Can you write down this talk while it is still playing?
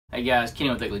Hey guys, Kenny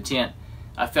with Ugly Tent.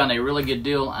 I found a really good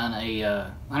deal on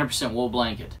a 100% wool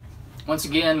blanket. Once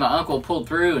again, my uncle pulled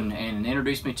through and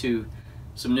introduced me to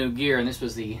some new gear, and this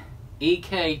was the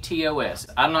EKTOS.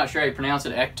 I'm not sure how you pronounce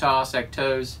it,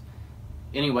 Ektos.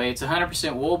 Anyway, it's a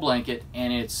 100% wool blanket,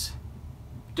 and it's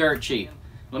dirt cheap.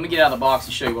 Let me get out of the box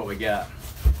and show you what we got.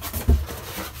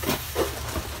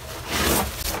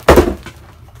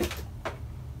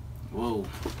 Whoa.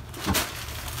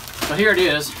 So here it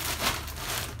is.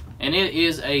 And it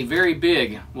is a very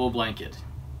big wool blanket.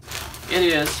 It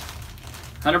is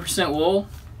 100% wool.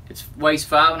 It weighs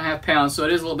 5.5 pounds, so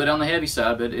it is a little bit on the heavy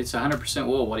side, but it's 100%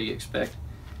 wool. What do you expect?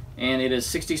 And it is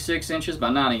 66 inches by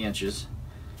 90 inches,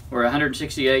 or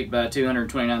 168 by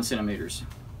 229 centimeters.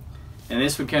 And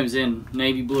this one comes in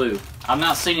navy blue. I've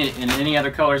not seen it in any other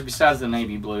colors besides the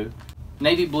navy blue.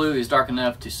 Navy blue is dark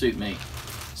enough to suit me.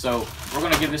 So we're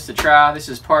going to give this a try. This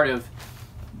is part of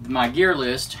my gear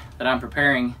list that I'm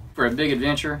preparing for a big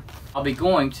adventure. I'll be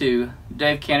going to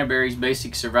Dave Canterbury's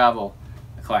Basic Survival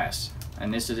class,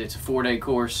 and it's a 4-day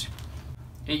course.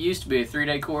 It used to be a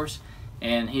 3-day course,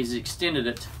 and he's extended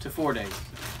it to 4 days.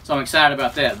 So I'm excited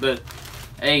about that. But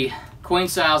a queen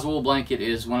size wool blanket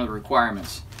is one of the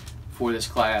requirements for this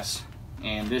class,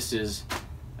 and this is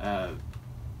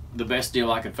the best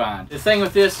deal I could find. The thing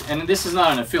with this, and this is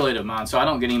not an affiliate of mine, so I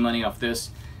don't get any money off this,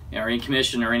 or any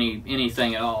commission or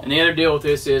anything at all. And the other deal with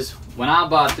this is, when I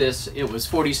bought this, it was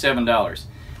 $47.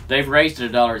 They've raised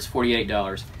it $1, it's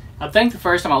 $48. I think the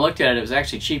first time I looked at it, it was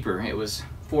actually cheaper. It was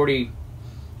 40,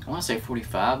 I want to say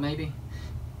 45 maybe.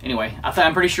 Anyway,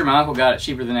 I'm pretty sure my uncle got it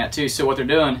cheaper than that too. So what they're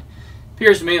doing,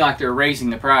 appears to me like they're raising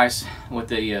the price with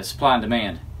the supply and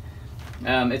demand.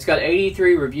 It's got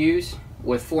 83 reviews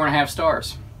with 4.5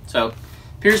 stars. So,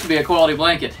 appears to be a quality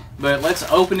blanket. But let's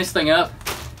open this thing up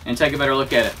and take a better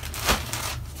look at it.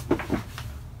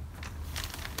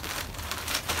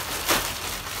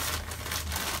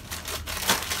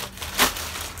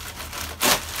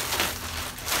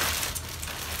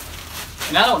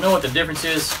 And I don't know what the difference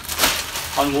is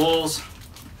on wools.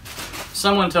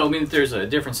 Someone told me that there's a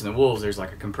difference in the wools. There's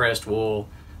like a compressed wool.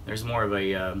 There's more of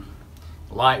a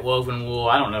light woven wool.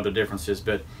 I don't know the differences,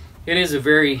 but it is a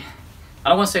very, I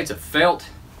don't want to say it's a felt,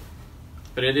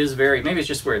 but it is very, maybe it's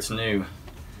just where it's new.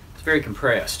 It's very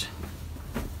compressed.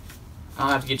 I'll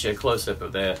have to get you a close-up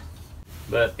of that.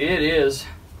 But it's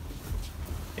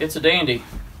a dandy.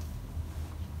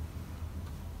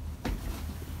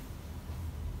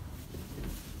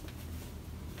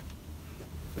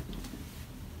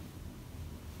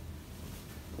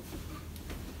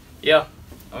 Yeah,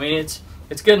 I mean it's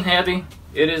good and heavy.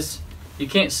 It is, you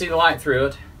can't see the light through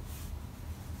it.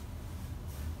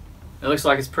 It looks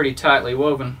like it's pretty tightly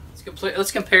woven.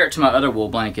 Let's compare it to my other wool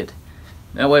blanket.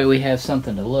 That way we have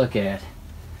something to look at.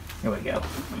 Here we go.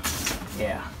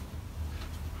 Yeah.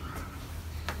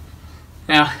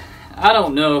 Now, I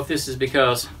don't know if this is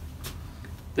because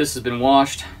this has been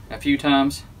washed a few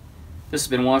times. This has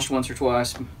been washed once or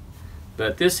twice.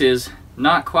 But this is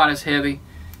not quite as heavy,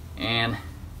 and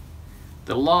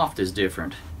the loft is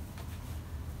different.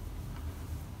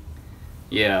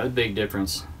 Yeah, a big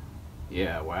difference.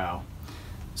 Yeah, wow.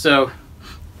 So,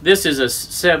 this is a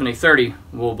 70-30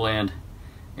 wool blend,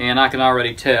 and I can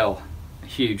already tell a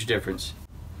huge difference.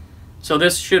 So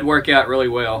this should work out really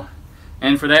well.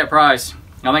 And for that price,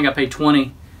 I think I paid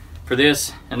 $20 for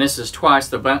this, and this is twice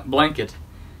the blanket.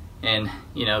 And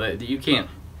you know that you can't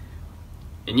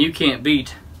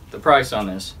beat the price on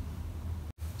this.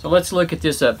 So let's look at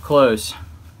this up close.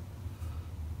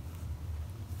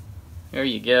 There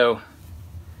you go.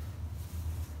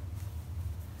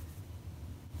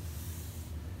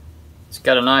 It's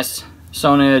got a nice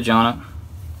sewn edge on it,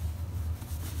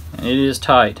 and it is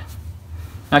tight.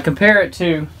 Now compare it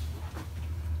to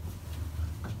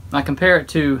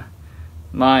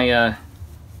my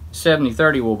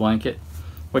 70-30 wool blanket,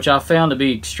 which I found to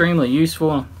be extremely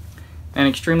useful and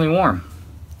extremely warm.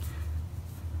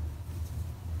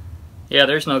 Yeah,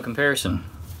 there's no comparison.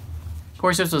 Of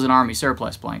course, this was an Army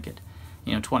surplus blanket,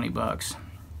 you know, 20 bucks.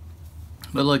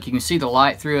 But look, you can see the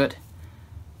light through it.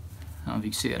 I don't know if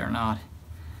you can see it or not.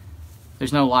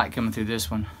 There's no light coming through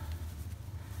this one.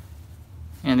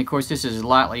 And of course, this is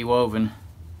lightly woven.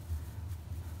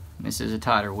 This is a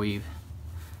tighter weave.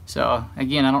 So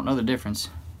again, I don't know the difference,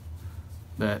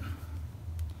 but you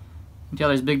can tell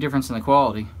there's a big difference in the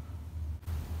quality.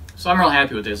 So I'm real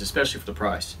happy with this, especially for the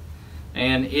price.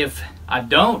 And if I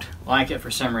don't like it for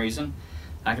some reason,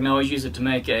 I can always use it to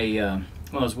make a one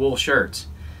of those wool shirts.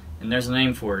 And there's a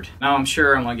name for it. Now I'm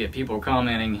sure I'm going to get people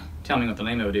commenting, telling me what the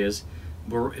name of it is.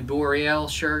 Boreal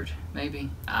shirt, maybe?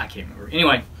 I can't remember.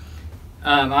 Anyway,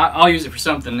 I'll use it for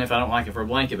something if I don't like it for a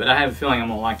blanket, but I have a feeling I'm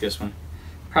going to like this one.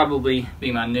 Probably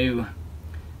be my new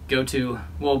go-to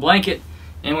wool blanket,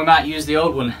 and we might use the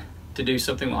old one to do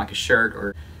something like a shirt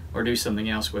or do something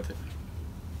else with it.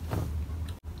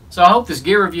 So I hope this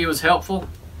gear review was helpful.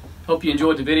 Hope you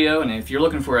enjoyed the video, and if you're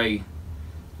looking for a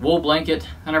wool blanket,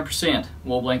 100%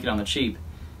 wool blanket on the cheap,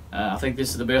 I think this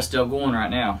is the best deal going right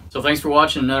now. So thanks for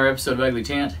watching another episode of Ugly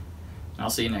Tent, and I'll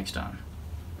see you next time.